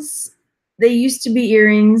watermelons. They used to be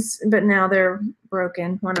earrings, but now they're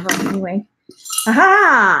broken. One of them anyway.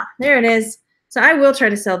 Aha! There it is. So I will try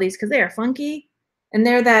to sell these because they are funky. And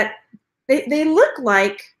they're that, they look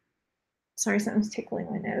like, sorry, something's tickling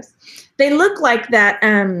my nose. They look like that,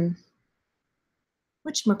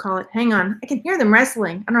 whatchamacallit? Hang on. I can hear them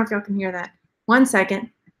wrestling. I don't know if y'all can hear that. 1 second.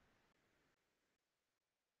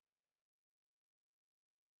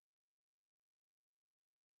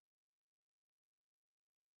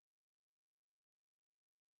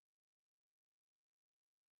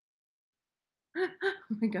 Oh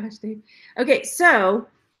my gosh, Dave. Okay, so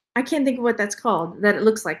I can't think of what that's called, that it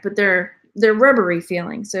looks like, but they're rubbery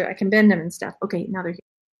feeling, so I can bend them and stuff. Okay, now they're here.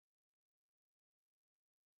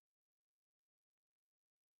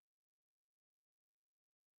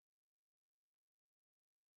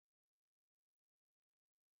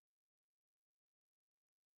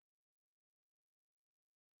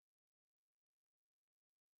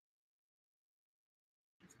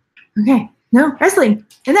 Okay, no, wrestling,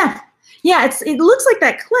 enough. Yeah, it looks like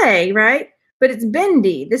that clay, right? But it's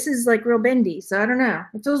bendy. This is like real bendy, so I don't know.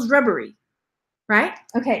 It feels rubbery, right?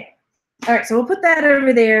 Okay, all right, so we'll put that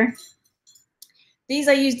over there. These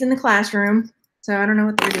I used in the classroom, so I don't know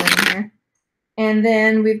what they're doing here. And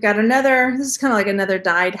then we've got another, this is kind of like another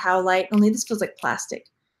dyed howlite, only this feels like plastic.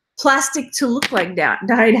 Plastic to look like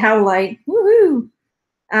dyed howlite. Woohoo!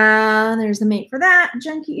 There's the mate for that,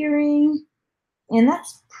 junky earring. And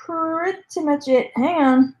that's pretty much it. Hang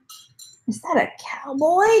on. Is that a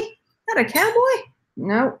cowboy? Is that a cowboy?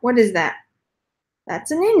 No, what is that?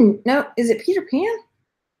 That's no, is it Peter Pan?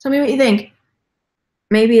 Tell me what you think.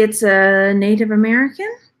 Maybe it's a Native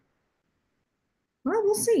American? Well,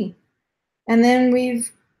 we'll see. And then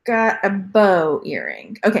we've got a bow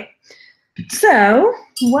earring. Okay, so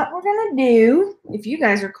what we're gonna do, if you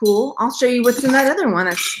guys are cool, I'll show you what's in that other one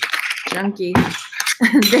that's junky.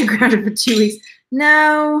 They grabbed it for 2 weeks.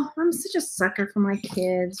 No, I'm such a sucker for my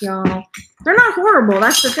kids, y'all. They're not horrible,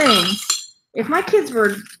 that's the thing. If my kids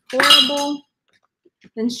were horrible,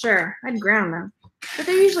 then sure, I'd ground them. But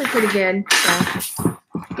they're usually pretty good, so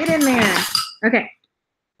get in there. Okay.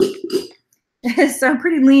 So I'm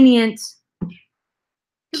pretty lenient.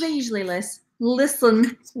 Because they usually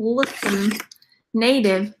listen.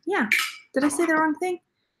 Native. Yeah. Did I say the wrong thing?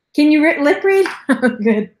 Can you lip read? Oh,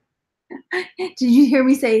 good. Did you hear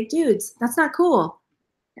me say, dudes, that's not cool.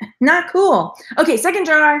 Not cool. Okay, second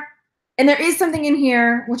jar. And there is something in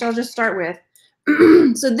here, which I'll just start with.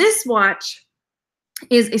 So this watch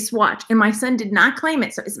is a swatch, and my son did not claim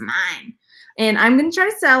it, so it's mine. And I'm going to try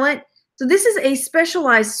to sell it. So this is a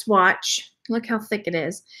specialized swatch. Look how thick it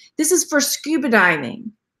is. This is for scuba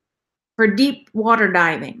diving, for deep water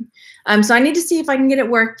diving. So I need to see if I can get it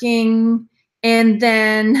working. And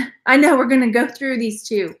then I know we're going to go through these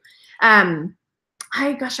two. I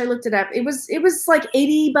looked it up. It was like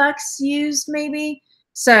 80 bucks used maybe.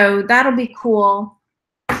 So that'll be cool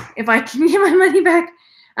if I can get my money back.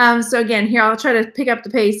 So again, here, I'll try to pick up the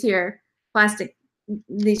pace here. Plastic,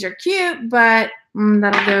 these are cute, but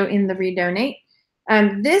that'll go in the redonate.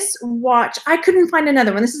 This watch, I couldn't find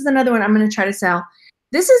another one. This is another one I'm going to try to sell.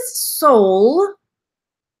 This is Seoul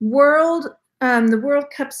World, the World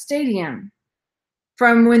Cup Stadium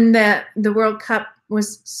from when the World Cup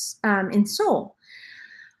was in Seoul.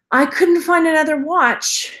 I couldn't find another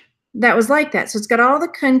watch that was like that. So it's got all the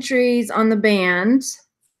countries on the band,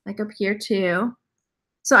 like up here too.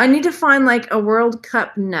 So I need to find like a World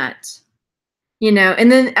Cup nut, you know.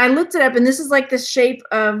 And then I looked it up, and this is like the shape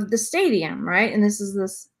of the stadium, right? And this is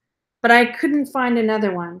this, but I couldn't find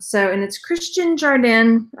another one. So, and it's Christian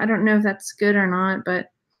Jardin. I don't know if that's good or not, but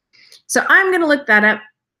so I'm going to look that up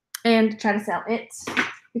and try to sell it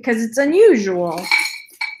because it's unusual.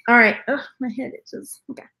 All right. Oh, my head itches.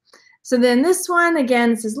 Okay. So then this one,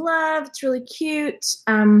 again, it says love. It's really cute.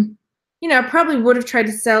 You know, I probably would have tried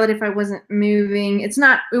to sell it if I wasn't moving. It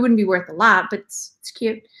wouldn't be worth a lot, but it's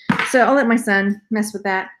cute. So I'll let my son mess with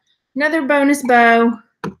that. Another bonus bow.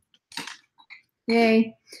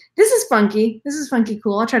 Yay. This is funky. This is funky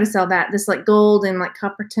cool. I'll try to sell that. This like gold and like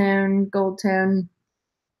copper tone, gold tone.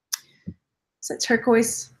 Is that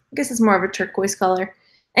turquoise? I guess it's more of a turquoise color.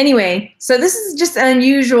 Anyway, so this is just an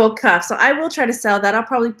unusual cuff. So I will try to sell that. I'll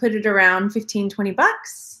probably put it around 15, 20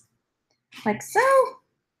 bucks. Like so.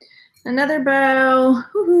 Another bow.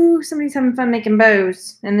 Woohoo, somebody's having fun making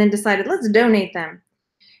bows. And then decided, let's donate them.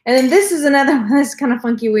 And then this is another one that's kind of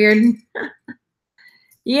funky weird.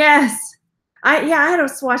 Yes. I had a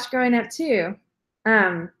swatch growing up too.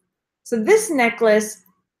 So this necklace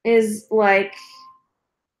is like,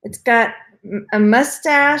 it's got a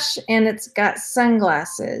mustache and it's got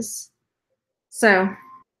sunglasses. So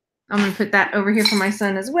I'm gonna put that over here for my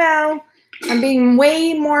son as well. I'm being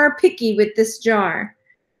way more picky with this jar.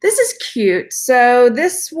 This is cute. So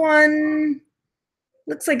this one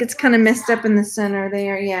looks like it's kind of messed up in the center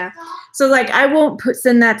there. Yeah. So like I won't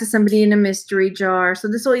send that to somebody in a mystery jar. So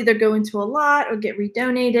this will either go into a lot or get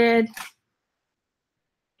redonated.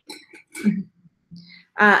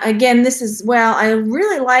 Again, this is, well, I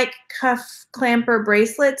really like cuff clamper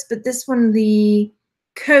bracelets, but this one, the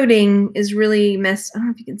coating is really messed. I don't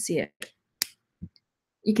know if you can see it.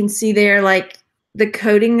 You can see there, like the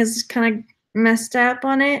coating is kind of messed up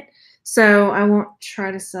on it. So I won't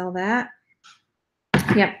try to sell that.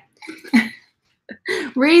 Yep.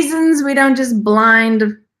 Reasons we don't just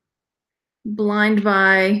blind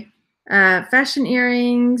buy. Fashion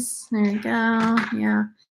earrings. There you go. Yeah.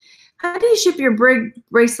 How do you ship your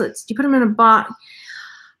bracelets? Do you put them in a box?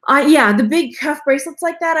 Yeah, the big cuff bracelets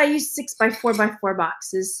like that, I use 6x4x4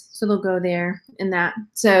 boxes. So they'll go there in that.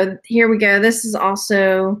 So here we go. This is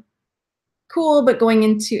also cool, but going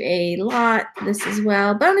into a lot. This as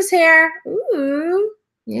well. Bonus hair. Ooh,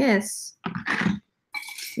 yes.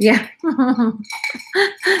 Yeah.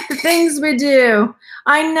 The things we do.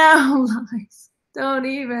 I know, lies. Don't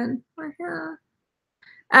even.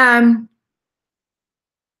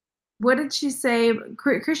 What did she say?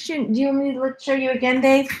 Christian, do you want me to show you again,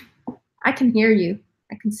 Dave? I can hear you.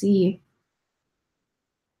 I can see you.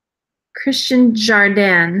 Christian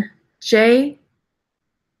Jardin. Jardin.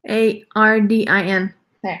 There.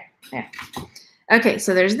 Okay,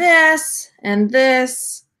 so there's this and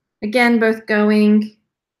this. Again, both going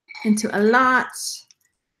into a lot.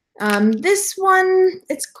 This one,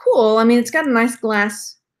 it's cool. I mean, it's got a nice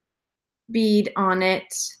glass bead on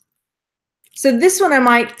it. So this one I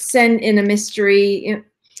might send in a mystery.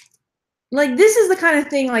 Like this is the kind of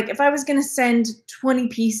thing, like if I was going to send 20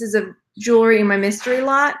 pieces of jewelry in my mystery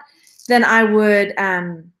lot, then I would,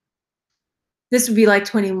 this would be like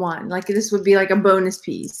 21. Like this would be like a bonus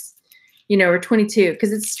piece, you know, or 22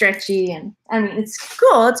 because it's stretchy and I mean, it's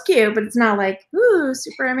cool, it's cute, but it's not like, ooh,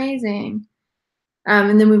 super amazing.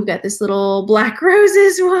 And then we've got this little black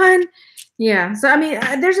roses one. Yeah, so I mean,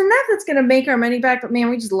 there's enough that's going to make our money back, but man,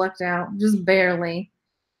 we just lucked out, just barely.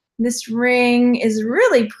 This ring is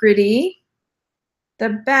really pretty. The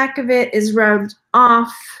back of it is rubbed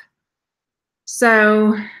off.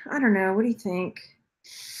 So, I don't know. What do you think?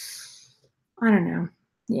 I don't know.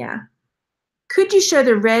 Yeah. Could you show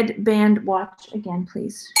the red band watch again,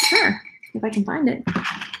 please? Sure, if I can find it.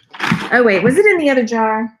 Oh, wait. Was it in the other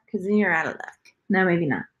jar? Because then you're out of luck. No, maybe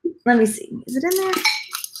not. Let me see. Is it in there?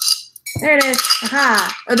 There it is.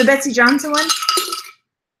 Aha. Oh, the Betsy Johnson one?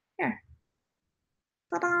 Here.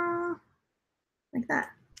 Ta-da. Like that.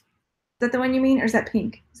 Is that the one you mean? Or is that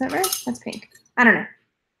pink? Is that red? That's pink. I don't know.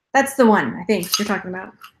 That's the one, I think, you're talking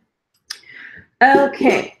about.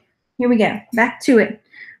 Okay. Here we go. Back to it.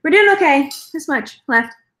 We're doing okay. This much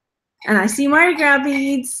left. And I see Mardi Gras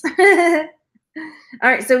beads. All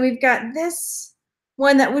right, so we've got this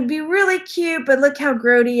one that would be really cute, but look how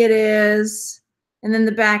grody it is. And then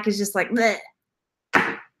the back is just like, bleh.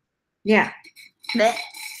 Yeah. Bleh.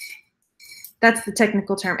 That's the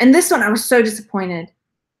technical term. And this one, I was so disappointed.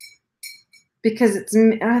 Because it's,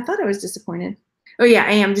 I thought I was disappointed. Oh yeah,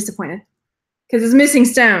 I am disappointed. Because it's missing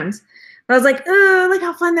stones. But I was like, oh, look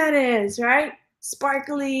how fun that is, right?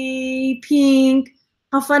 Sparkly, pink.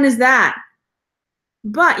 How fun is that?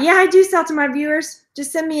 But yeah, I do sell to my viewers.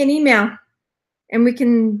 Just send me an email. And we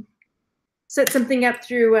can set something up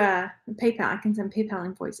through PayPal. I can send PayPal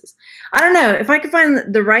invoices. I don't know. If I could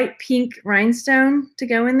find the right pink rhinestone to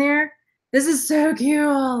go in there. This is so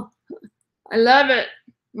cool. I love it.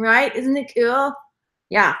 Right? Isn't it cool?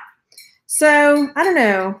 Yeah. So, I don't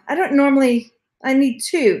know. I don't normally, I need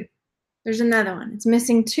two. There's another one. It's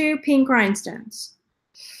missing 2 pink rhinestones.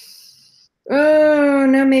 Oh,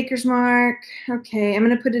 no maker's mark. Okay, I'm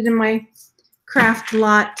going to put it in my craft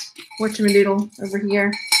lot whatchamadoodle over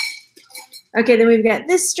here. Okay, then we've got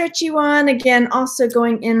this stretchy one. Again, also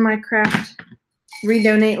going in my craft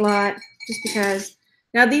redonate lot just because.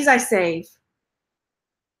 Now, these I save.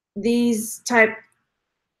 These type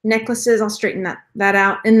necklaces, I'll straighten that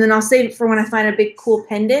out. And then I'll save it for when I find a big cool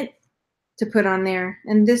pendant to put on there.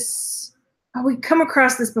 And this, oh, we come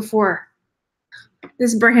across this before,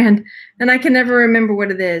 this brand, and I can never remember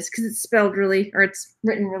what it is because it's spelled really, or it's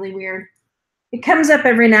written really weird. It comes up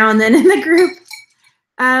every now and then in the group.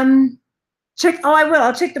 Check. Oh, I will.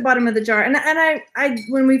 I'll check the bottom of the jar. And I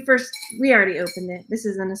when we already opened it. This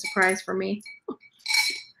isn't a surprise for me.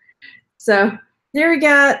 So there we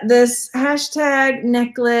got this hashtag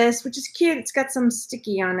necklace, which is cute. It's got some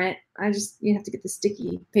sticky on it. You have to get the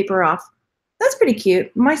sticky paper off. That's pretty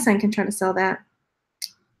cute. My son can try to sell that.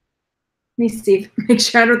 Let me see. Make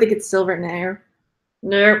sure. I don't think it's silver now.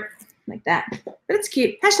 Nope. Like that. But it's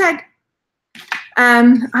cute. Hashtag.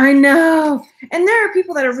 I know. And there are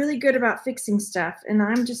people that are really good about fixing stuff. And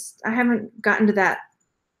I haven't gotten to that.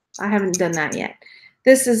 I haven't done that yet.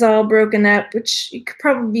 This is all broken up, which it could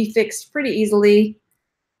probably be fixed pretty easily,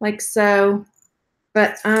 like so.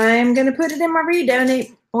 But I'm going to put it in my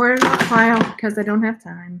redonate or pile because I don't have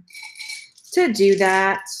time to do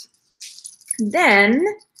that. Then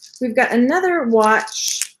we've got another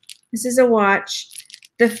watch. This is a watch.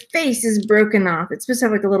 The face is broken off. It's supposed to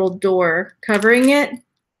have like a little door covering it.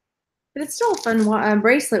 But it's still a fun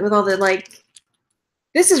bracelet with all the like.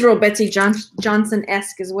 This is real Betsy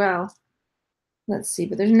Johnson-esque as well. Let's see,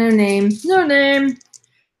 but there's no name. No name.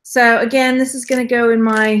 So again, this is going to go in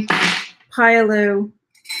my pile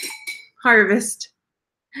harvest.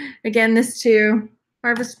 Again, this too.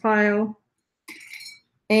 Harvest pile.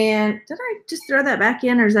 And did I just throw that back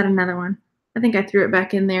in, or is that another one? I think I threw it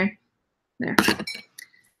back in there. There.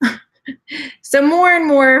 So more and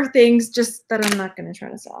more things just that I'm not going to try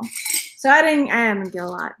to sell. So I haven't get a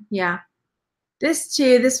lot. Yeah. This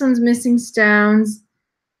too. This one's missing stones.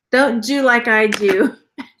 Don't do like I do.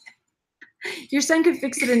 Your son could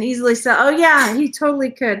fix it and easily sell. Oh, yeah, he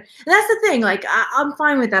totally could. And that's the thing. Like, I'm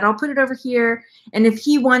fine with that. I'll put it over here. And if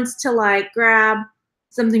he wants to, like, grab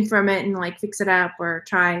something from it and, like, fix it up or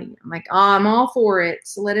try, I'm like, oh, I'm all for it.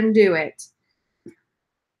 So let him do it.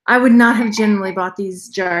 I would not have generally bought these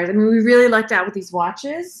jars. I mean, we really lucked out with these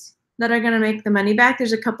watches that are going to make the money back.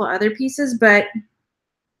 There's a couple other pieces, but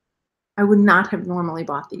I would not have normally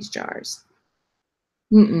bought these jars.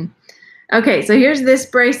 Okay, so here's this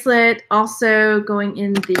bracelet also going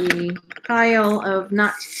in the pile of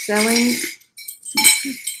not selling.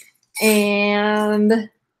 And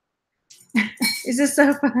is this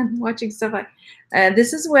so fun watching stuff like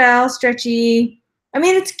this as well, stretchy. I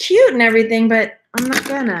mean, it's cute and everything, but I'm not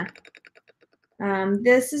gonna.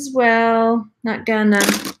 This as well, not gonna.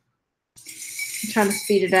 I'm trying to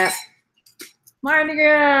speed it up. Mardi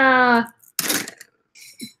Gras.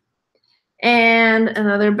 And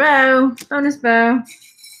another bow, bonus bow.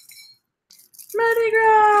 Mardi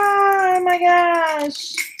Gras, oh my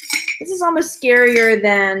gosh. This is almost scarier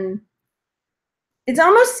than, it's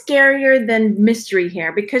almost scarier than mystery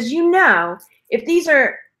hair because you know, if these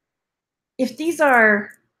are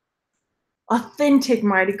authentic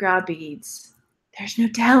Mardi Gras beads, there's no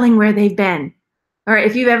telling where they've been. All right,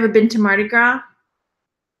 if you've ever been to Mardi Gras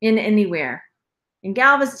in anywhere, in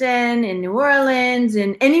Galveston, in New Orleans,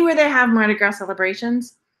 in anywhere they have Mardi Gras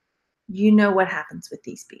celebrations, you know what happens with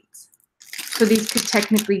these beads. So these could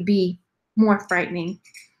technically be more frightening.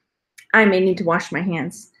 I may need to wash my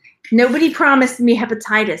hands. Nobody promised me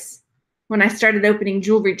hepatitis when I started opening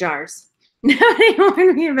jewelry jars. Nobody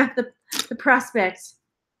warned me about the prospects.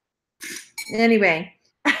 Anyway.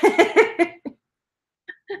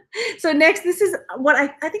 So next, this is what I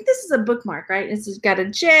think this is a bookmark, right? It's got a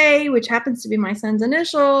J, which happens to be my son's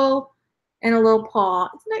initial, and a little paw.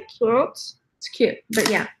 Isn't that cute? It's cute, but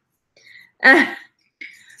yeah.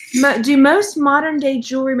 Do most modern day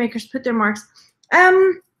jewelry makers put their marks?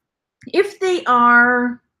 If they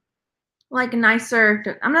are like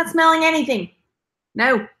nicer, I'm not smelling anything.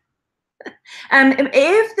 No.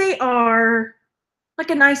 If they are like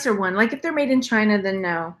a nicer one, like if they're made in China, then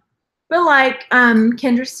no. But like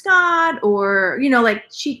Kendra Scott or, you know,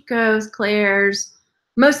 like Chico's, Claire's,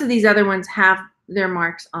 most of these other ones have their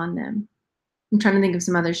marks on them. I'm trying to think of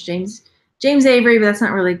some others. James Avery, but that's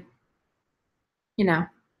not really, you know.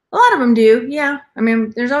 A lot of them do, yeah. I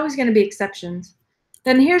mean, there's always going to be exceptions.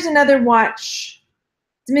 Then here's another watch.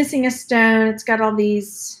 It's missing a stone. It's got all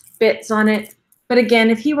these bits on it. But again,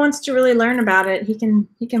 if he wants to really learn about it, he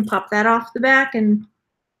can pop that off the back and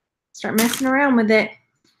start messing around with it.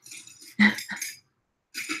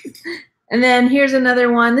 And then here's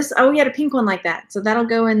another one. We had a pink one like that. So that'll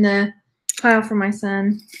go in the pile for my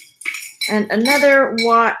son. And another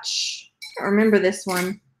watch. I don't remember this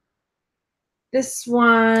one. This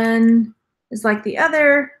one is like the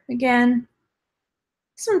other again.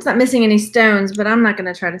 This one's not missing any stones, but I'm not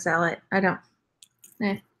going to try to sell it. I don't.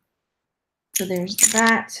 So there's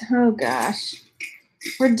that. Oh gosh,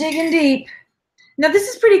 we're digging deep. Now this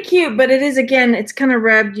is pretty cute, but it is, again, it's kind of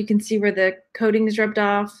rubbed. You can see where the coating is rubbed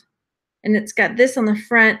off. And it's got this on the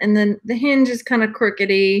front, and then the hinge is kind of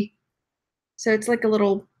crookedy. So it's like a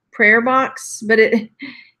little prayer box, but it's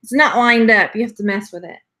not lined up. You have to mess with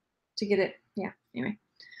it to get it. Yeah, anyway.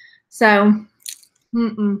 So,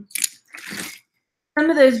 some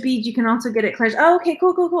of those beads you can also get at Claire's. Oh, okay,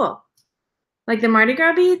 cool, cool, cool. Like the Mardi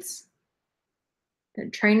Gras beads. They're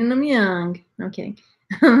training them young. No kidding.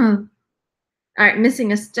 All right,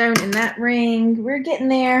 missing a stone in that ring. We're getting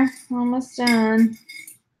there. Almost done.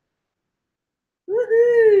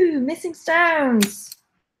 Woohoo! Missing stones.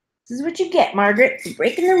 This is what you get, Margaret, for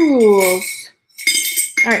breaking the rules.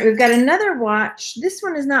 All right, we've got another watch. This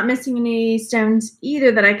one is not missing any stones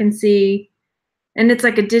either that I can see. And it's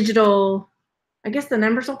like a digital, I guess the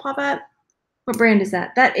numbers will pop up. What brand is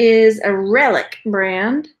that? That is a Relic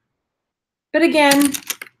brand. But again,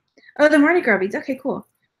 oh, the Mardi Gras beads. Okay, cool.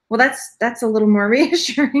 Well, that's a little more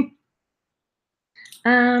reassuring.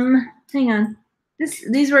 Hang on.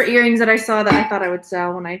 These were earrings that I saw that I thought I would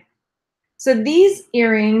sell when I. So these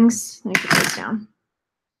earrings, let me put this down,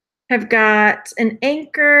 have got an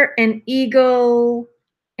anchor, an eagle,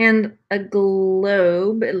 and a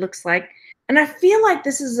globe, it looks like. And I feel like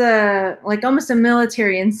this is like almost a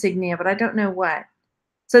military insignia, but I don't know what.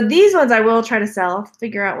 So these ones I will try to sell. I'll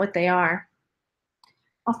figure out what they are.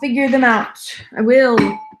 I'll figure them out. I will.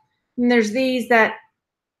 And there's these that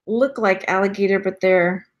look like alligator, but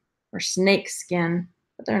they're or snake skin,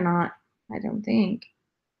 but they're not, I don't think.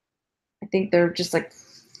 I think they're just like,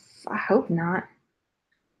 I hope not.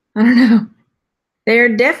 I don't know.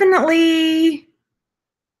 They're definitely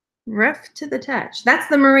rough to the touch. That's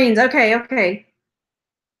the Marines. Okay, okay.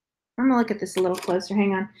 I'm gonna look at this a little closer.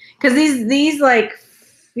 Hang on, because these like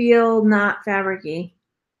feel not fabricy,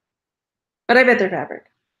 but I bet they're fabric.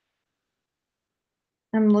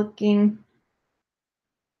 I'm looking,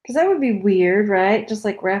 because that would be weird, right? Just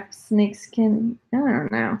like rough snakeskin. I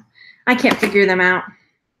don't know. I can't figure them out.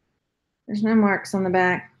 There's no marks on the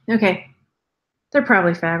back. Okay, they're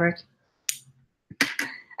probably fabric.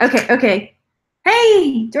 Okay, okay.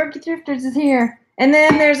 Hey, Dorky Thrifters is here. And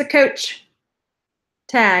then there's a Coach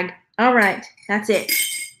tag. All right, that's it.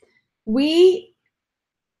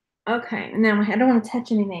 Okay, now I don't want to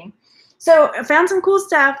touch anything. So I found some cool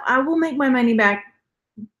stuff. I will make my money back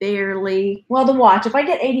barely. Well, the watch. If I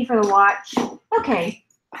get 80 for the watch, okay.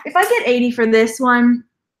 If I get 80 for this one,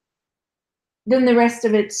 then the rest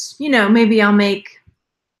of it's, you know, maybe I'll make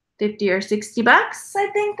 50 or 60 bucks, I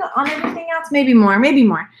think, on everything else. Maybe more, maybe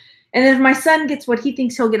more. And if my son gets what he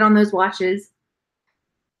thinks he'll get on those watches,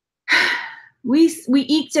 we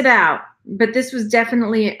eked it out. But this was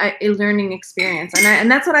definitely a learning experience, and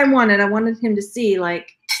that's what I wanted. I wanted him to see,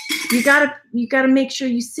 like, you gotta make sure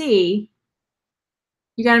you see.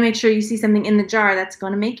 You gotta make sure you see something in the jar that's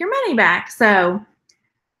going to make your money back. So,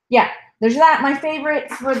 yeah, there's that. My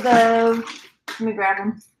favorites were the. Let me grab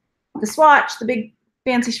them. The swatch, the big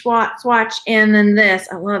fancy swatch, and then this.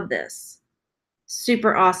 I love this.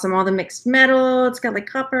 Super awesome. All the mixed metal. It's got like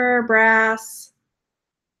copper, brass.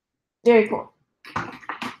 Very cool.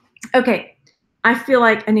 Okay, I feel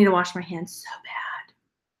like I need to wash my hands so bad.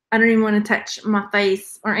 I don't even want to touch my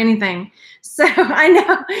face or anything. So I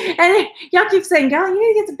know, and y'all keep saying, "Gal, you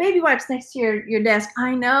need to get some baby wipes next to your desk."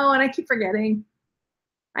 I know, and I keep forgetting.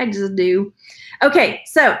 I just do. Okay,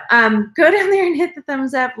 so go down there and hit the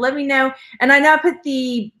thumbs up. Let me know. And I know I put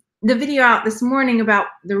the video out this morning about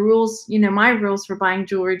the rules, you know, my rules for buying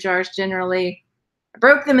jewelry jars generally. I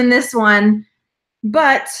broke them in this one,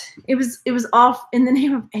 but it was all in the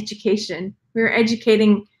name of education. We were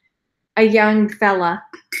educating a young fella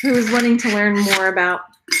who was wanting to learn more about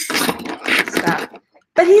stuff.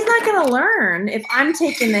 But he's not going to learn if I'm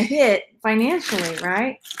taking the hit financially,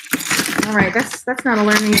 right? All right, that's not a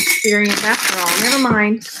learning experience after all. Never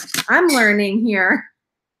mind. I'm learning here.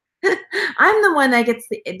 I'm the one that gets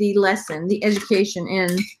the lesson, the education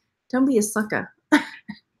in. Don't be a sucker.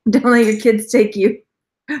 Don't let your kids take you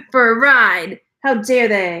for a ride. How dare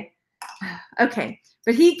they? Okay,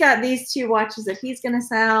 but he got these two watches that he's going to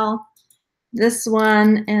sell. This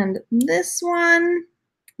one and this one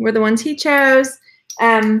were the ones he chose.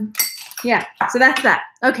 Yeah, so that's that.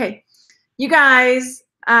 Okay, you guys,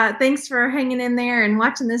 thanks for hanging in there and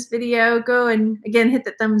watching this video. Go and, again, hit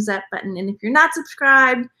the thumbs up button. And if you're not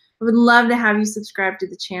subscribed, I would love to have you subscribe to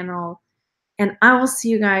the channel. And I will see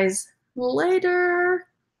you guys later.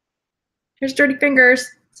 Here's Dirty Fingers.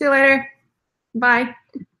 See you later. Bye.